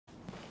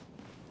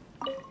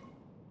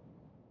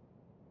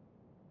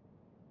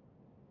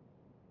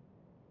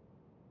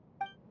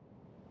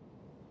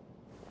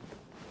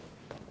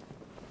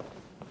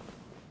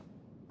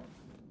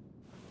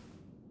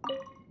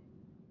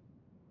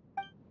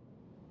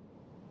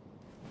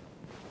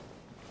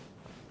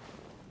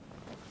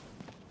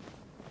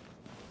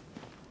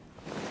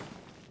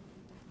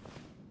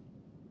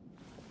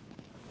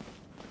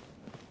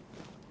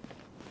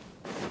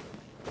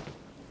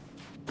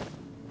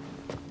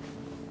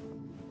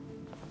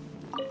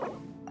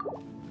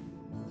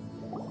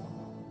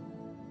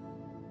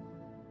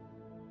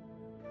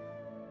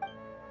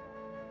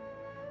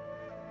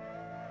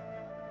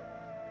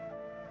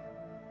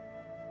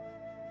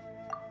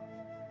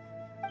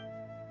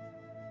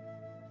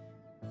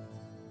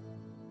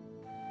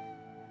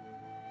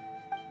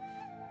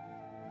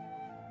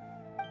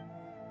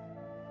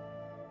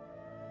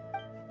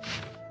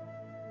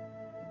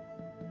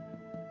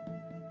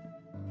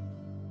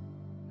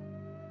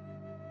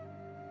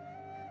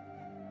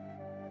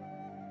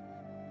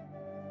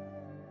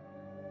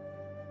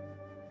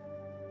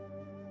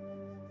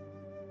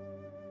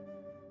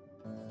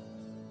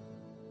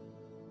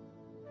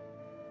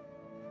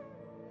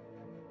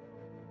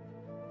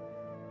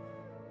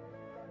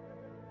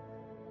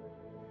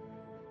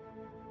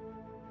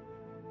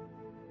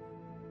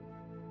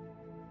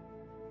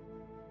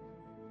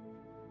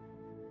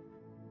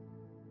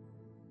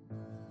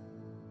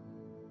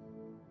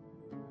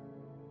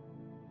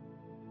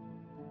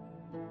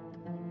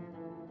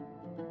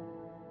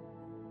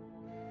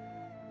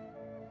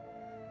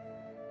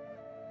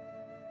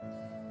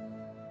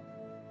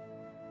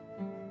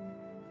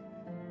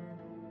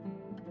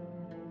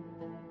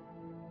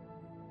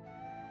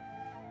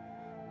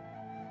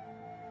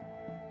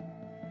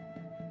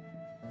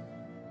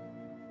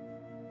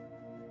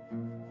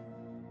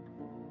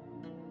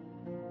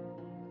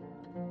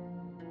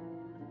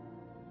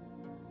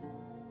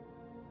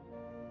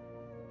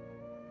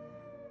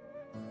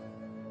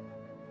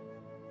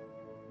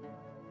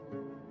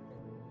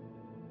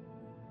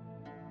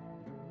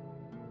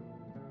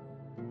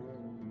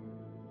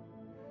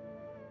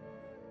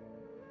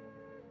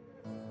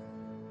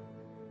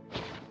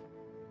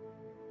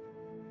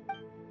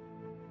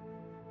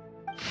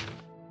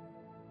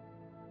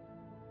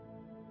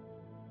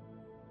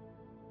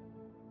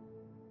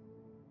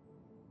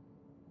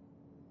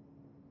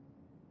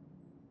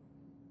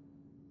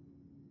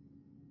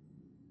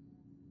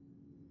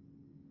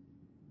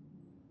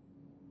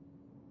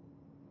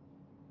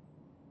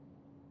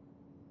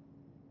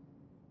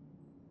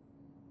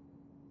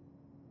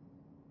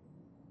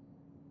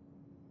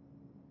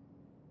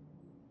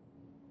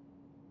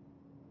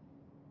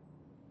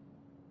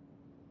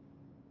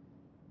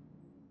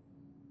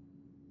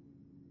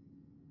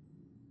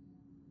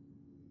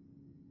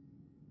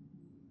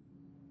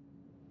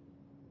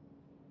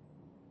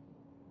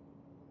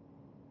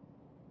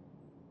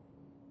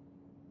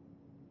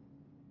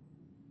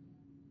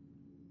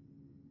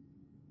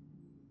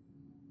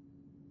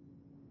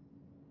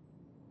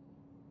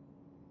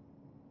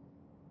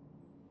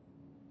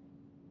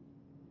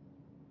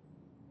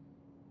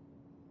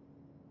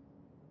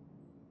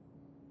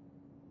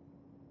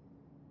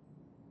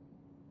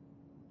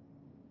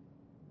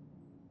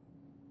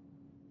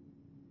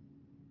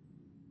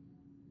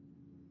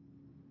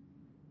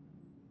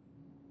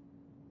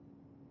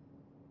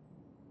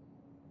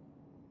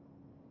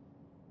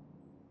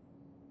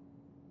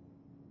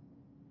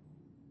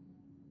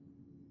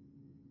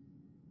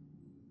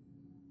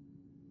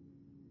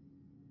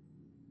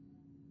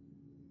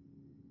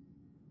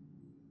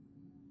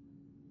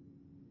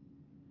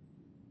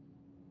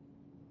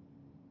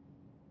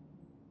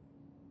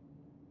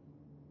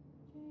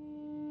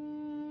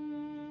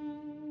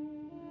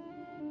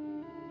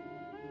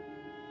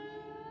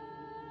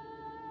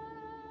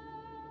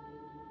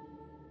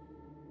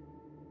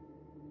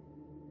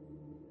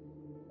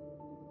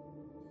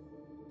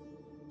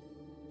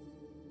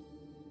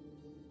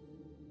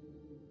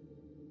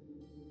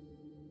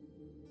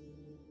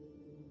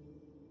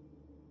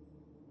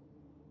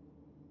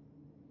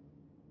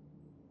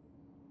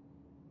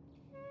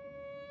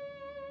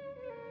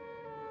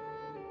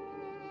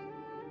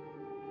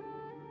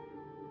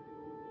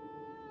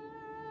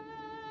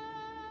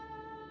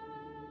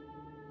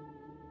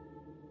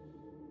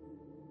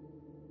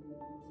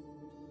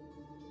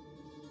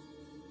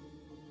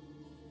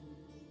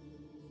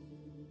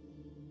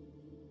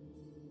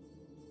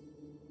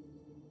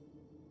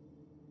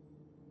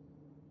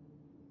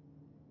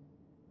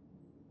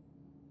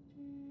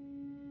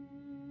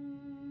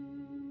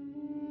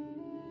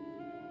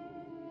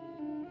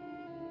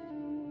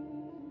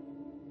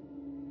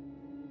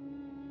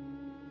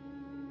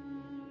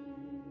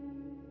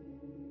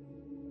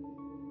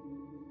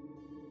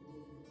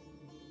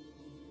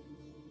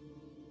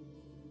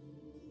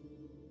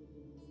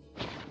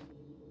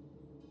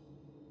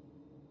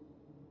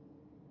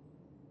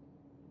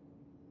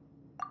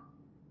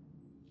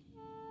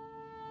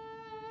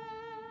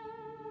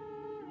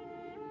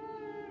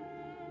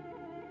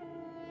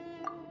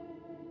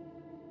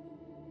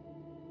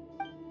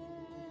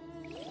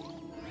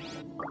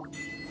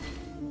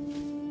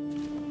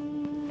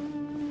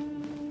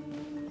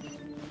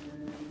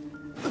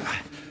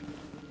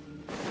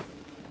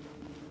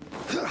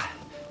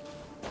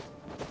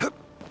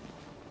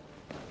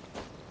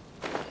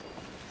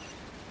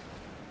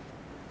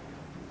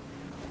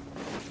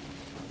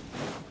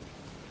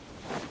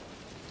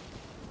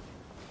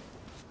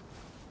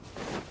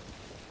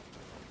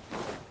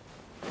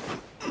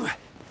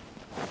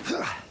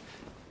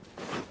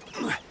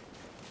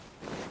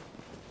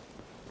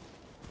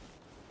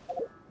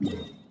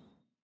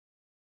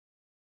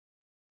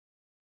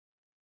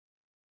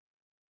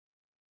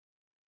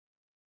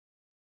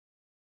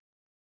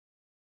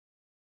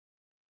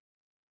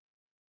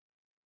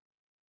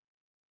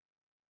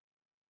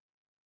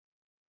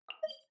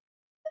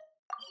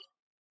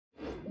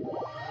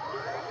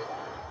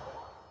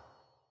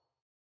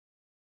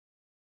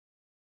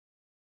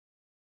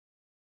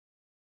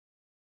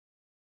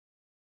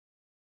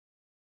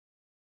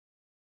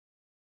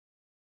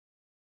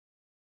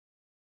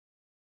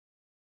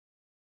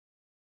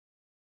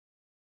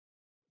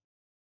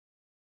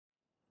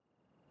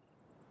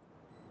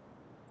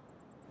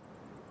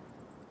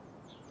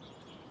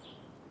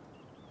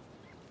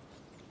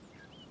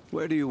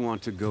Where do you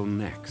want to go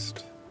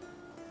next?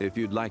 If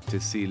you'd like to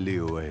see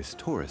Liyue's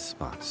tourist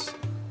spots,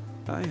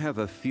 I have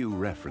a few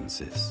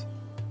references.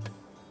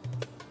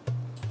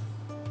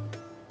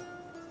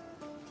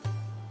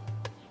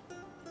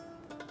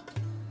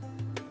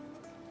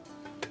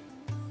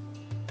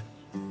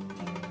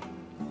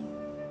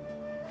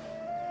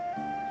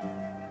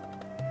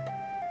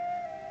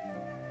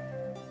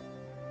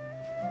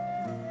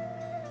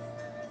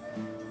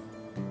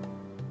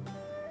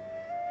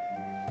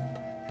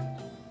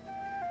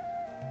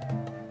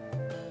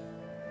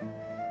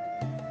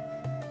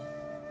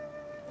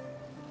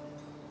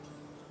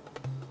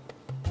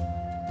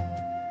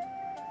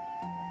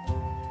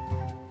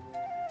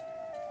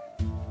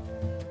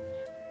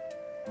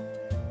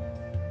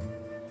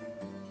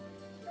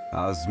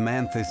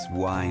 Osmanthus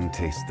wine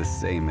tastes the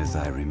same as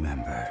I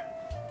remember.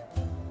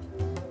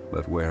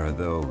 But where are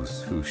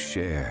those who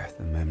share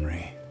the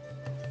memory?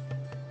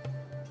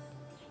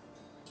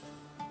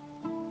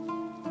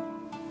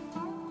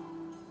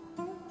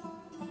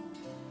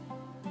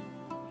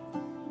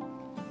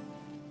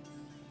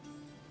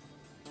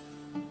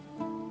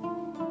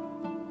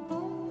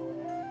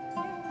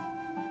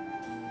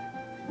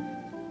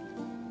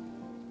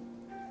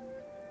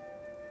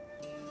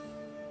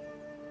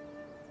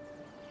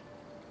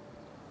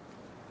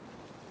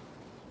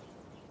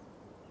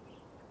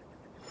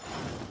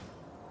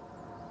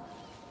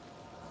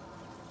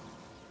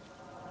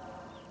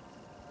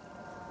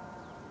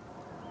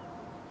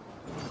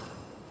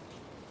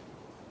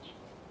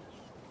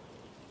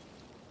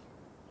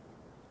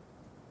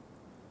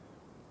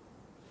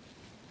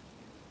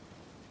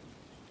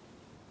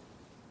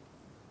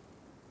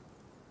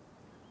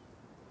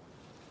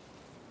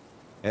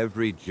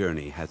 Every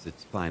journey has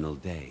its final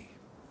day.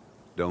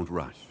 Don't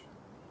rush.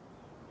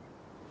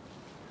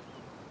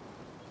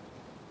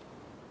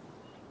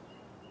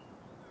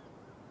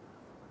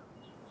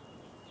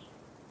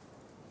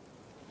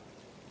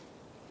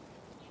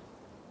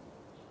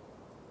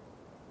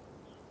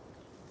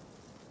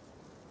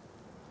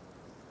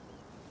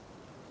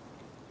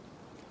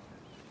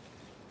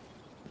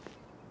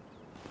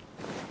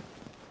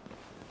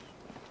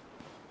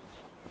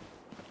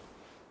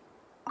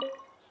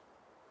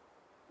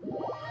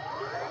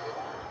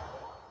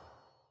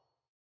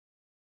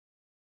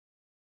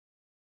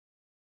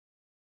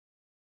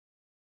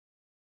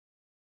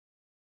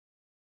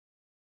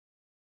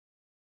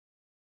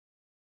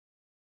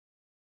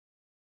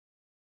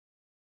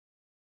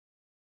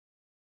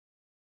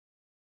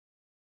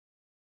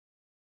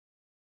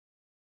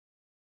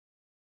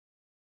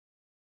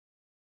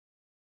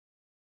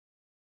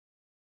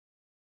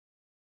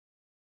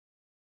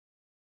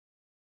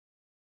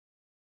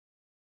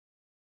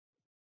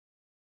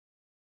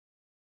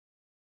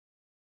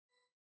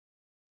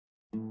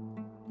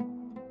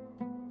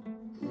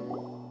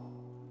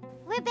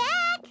 We're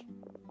back!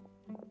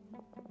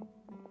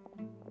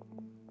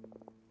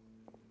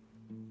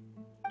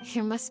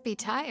 You must be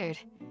tired.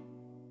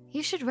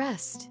 You should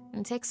rest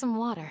and take some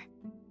water.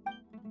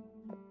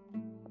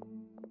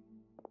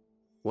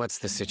 What's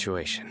the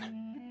situation?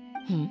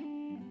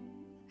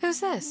 Who's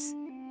this?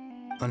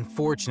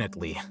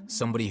 Unfortunately,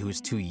 somebody who's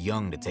too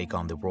young to take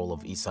on the role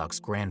of Isak's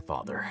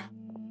grandfather.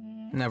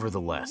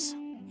 Nevertheless,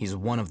 he's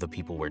one of the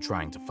people we're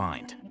trying to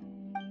find.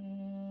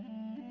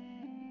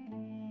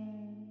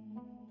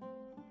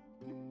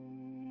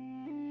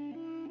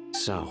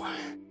 So,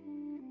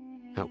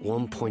 at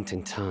one point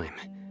in time,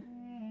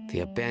 the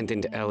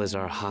abandoned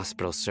Elazar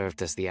Hospital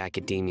served as the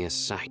Academia's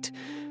site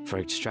for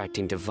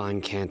extracting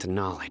divine cant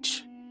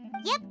knowledge.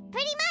 Yep,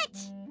 pretty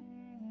much!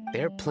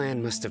 Their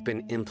plan must have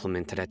been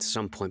implemented at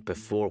some point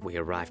before we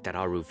arrived at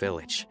Aru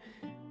Village,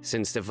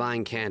 since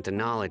divine cant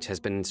knowledge has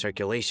been in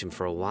circulation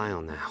for a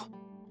while now.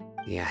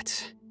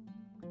 Yet,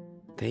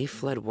 they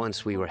fled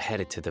once we were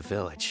headed to the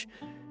village,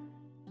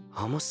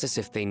 almost as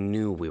if they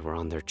knew we were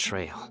on their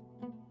trail.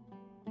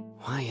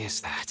 Why is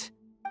that?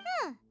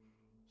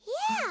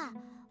 Yeah,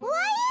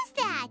 why is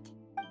that?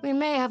 We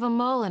may have a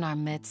mole in our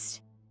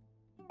midst.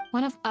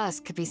 One of us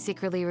could be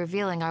secretly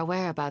revealing our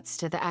whereabouts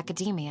to the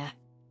Academia.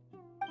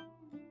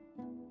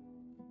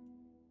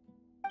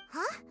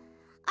 Huh?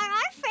 Are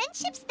our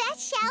friendships that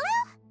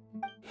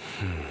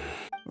shallow?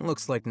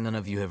 Looks like none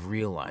of you have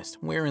realized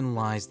wherein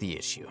lies the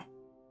issue.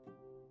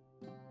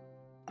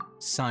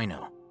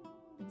 Sino,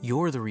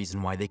 you're the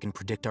reason why they can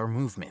predict our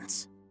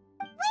movements.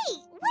 Wait,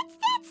 what's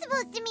that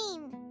supposed to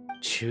mean?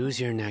 Choose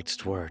your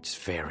next words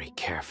very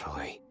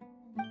carefully.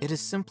 It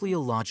is simply a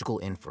logical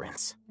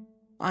inference.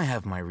 I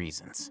have my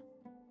reasons.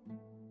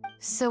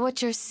 So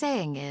what you're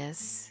saying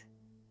is,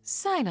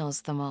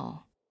 Sino's the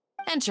mole.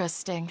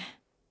 Interesting.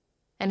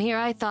 And here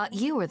I thought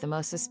you were the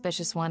most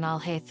suspicious one,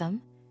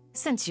 Alhaitham,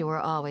 since you were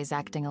always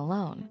acting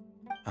alone.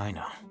 I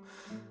know.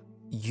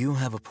 You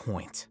have a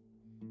point.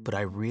 But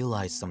I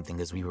realized something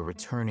as we were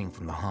returning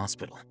from the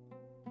hospital.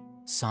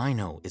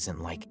 Sino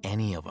isn't like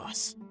any of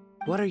us.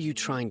 What are you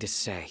trying to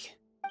say?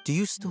 Do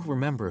you still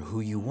remember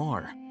who you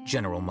are,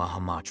 General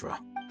Mahamatra?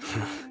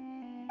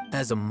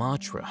 As a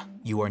Matra,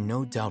 you are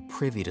no doubt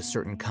privy to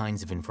certain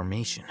kinds of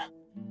information.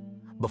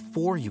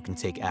 Before you can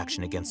take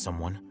action against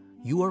someone,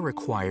 you are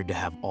required to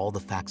have all the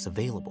facts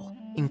available,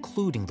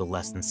 including the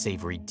less than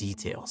savory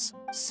details.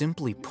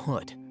 Simply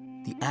put,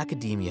 the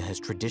academia has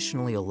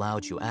traditionally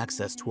allowed you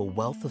access to a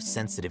wealth of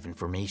sensitive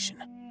information.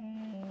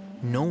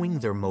 Knowing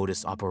their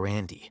modus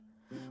operandi,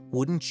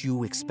 wouldn't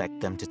you expect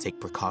them to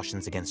take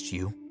precautions against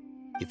you?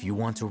 If you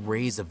want to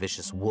raise a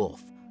vicious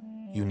wolf,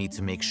 you need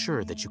to make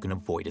sure that you can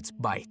avoid its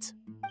bite.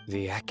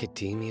 The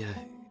academia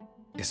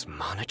is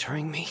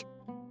monitoring me?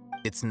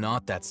 It's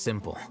not that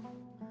simple.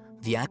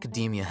 The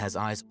academia has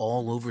eyes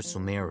all over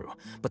Sumeru,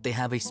 but they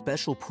have a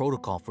special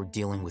protocol for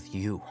dealing with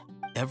you.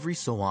 Every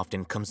so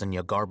often comes a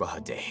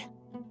Nyagarbaha Day.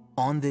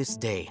 On this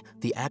day,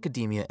 the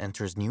academia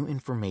enters new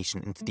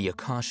information into the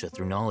Akasha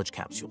through knowledge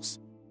capsules.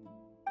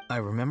 I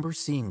remember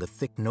seeing a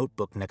thick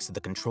notebook next to the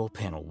control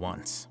panel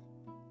once.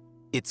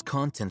 Its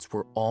contents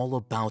were all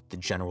about the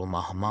General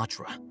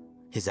Mahamatra,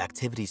 his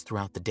activities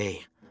throughout the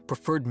day,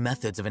 preferred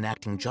methods of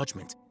enacting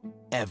judgment,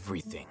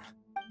 everything.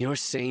 You're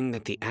saying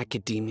that the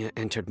academia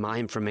entered my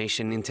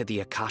information into the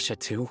Akasha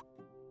too?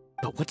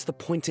 But what's the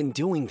point in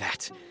doing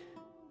that?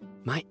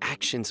 My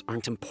actions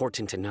aren't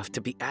important enough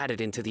to be added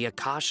into the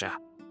Akasha.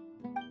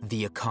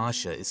 The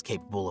Akasha is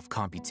capable of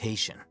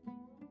computation.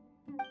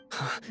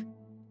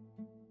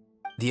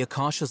 The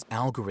Akasha's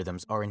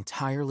algorithms are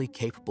entirely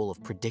capable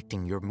of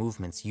predicting your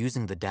movements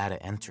using the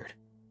data entered.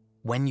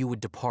 When you would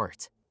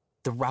depart,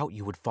 the route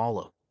you would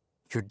follow,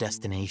 your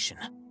destination.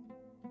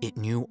 It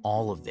knew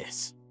all of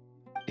this.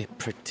 It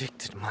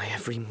predicted my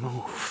every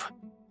move.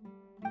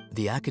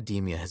 The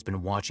academia has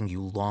been watching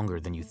you longer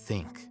than you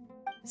think.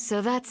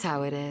 So that's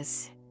how it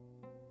is.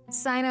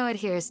 Sino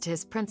adheres to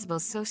his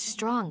principles so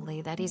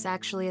strongly that he's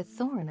actually a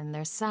thorn in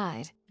their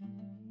side.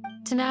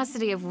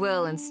 Tenacity of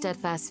will and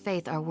steadfast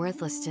faith are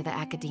worthless to the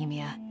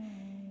academia.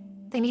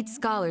 They need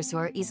scholars who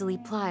are easily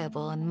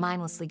pliable and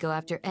mindlessly go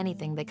after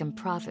anything they can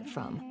profit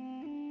from.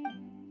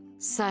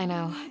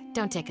 Sino,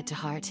 don't take it to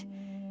heart.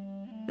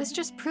 This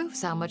just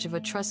proves how much of a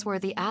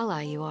trustworthy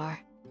ally you are.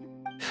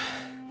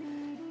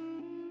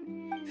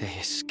 They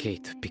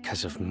escaped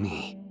because of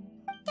me.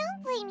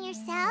 Don't blame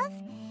yourself.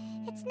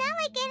 It's not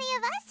like any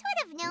of us would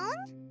have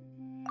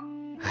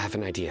known. I have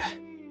an idea.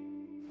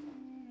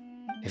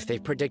 If they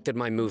predicted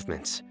my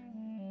movements,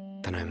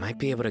 then I might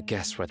be able to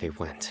guess where they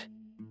went.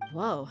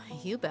 Whoa,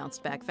 you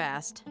bounced back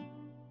fast.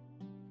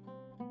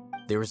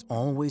 There is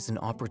always an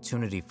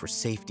opportunity for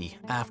safety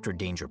after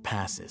danger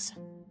passes.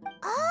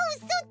 Oh,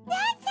 so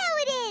that's how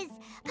it is!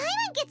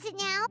 Paimon gets it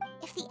now.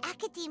 If the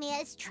academia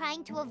is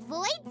trying to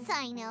avoid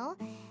Sino,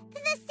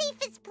 then the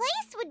safest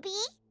place would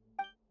be...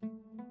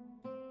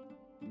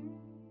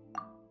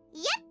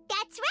 Yep,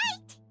 that's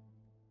right!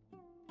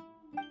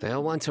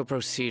 They'll want to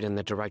proceed in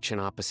the direction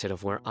opposite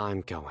of where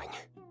I'm going.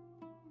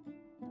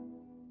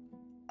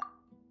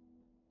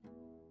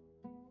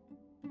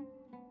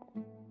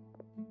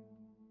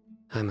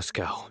 I must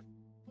go.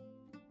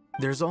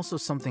 There's also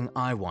something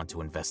I want to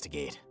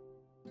investigate.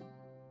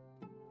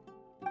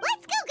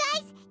 Let's go,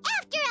 guys!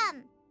 After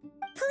him!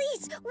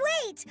 Please,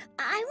 wait!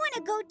 I want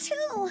to go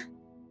too!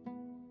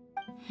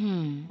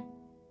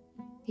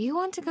 You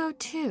want to go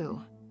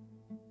too?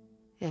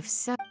 If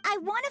so... I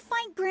want to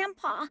find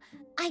Grandpa.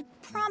 I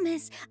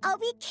promise I'll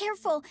be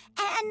careful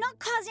and not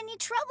cause any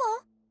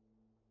trouble.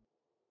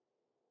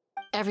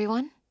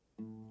 Everyone,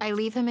 I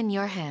leave him in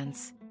your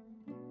hands.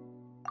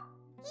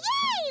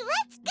 Yay!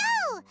 Let's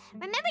go!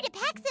 Remember to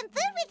pack some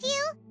food with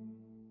you!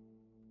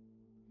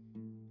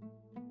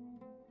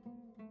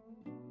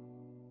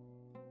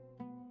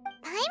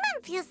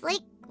 Paimon feels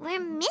like we're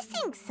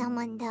missing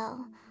someone,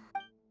 though.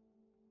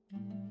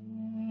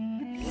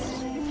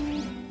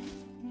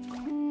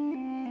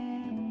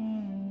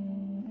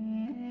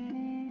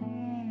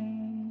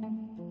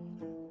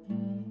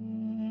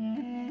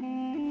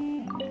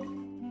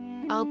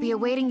 I'll be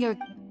awaiting your...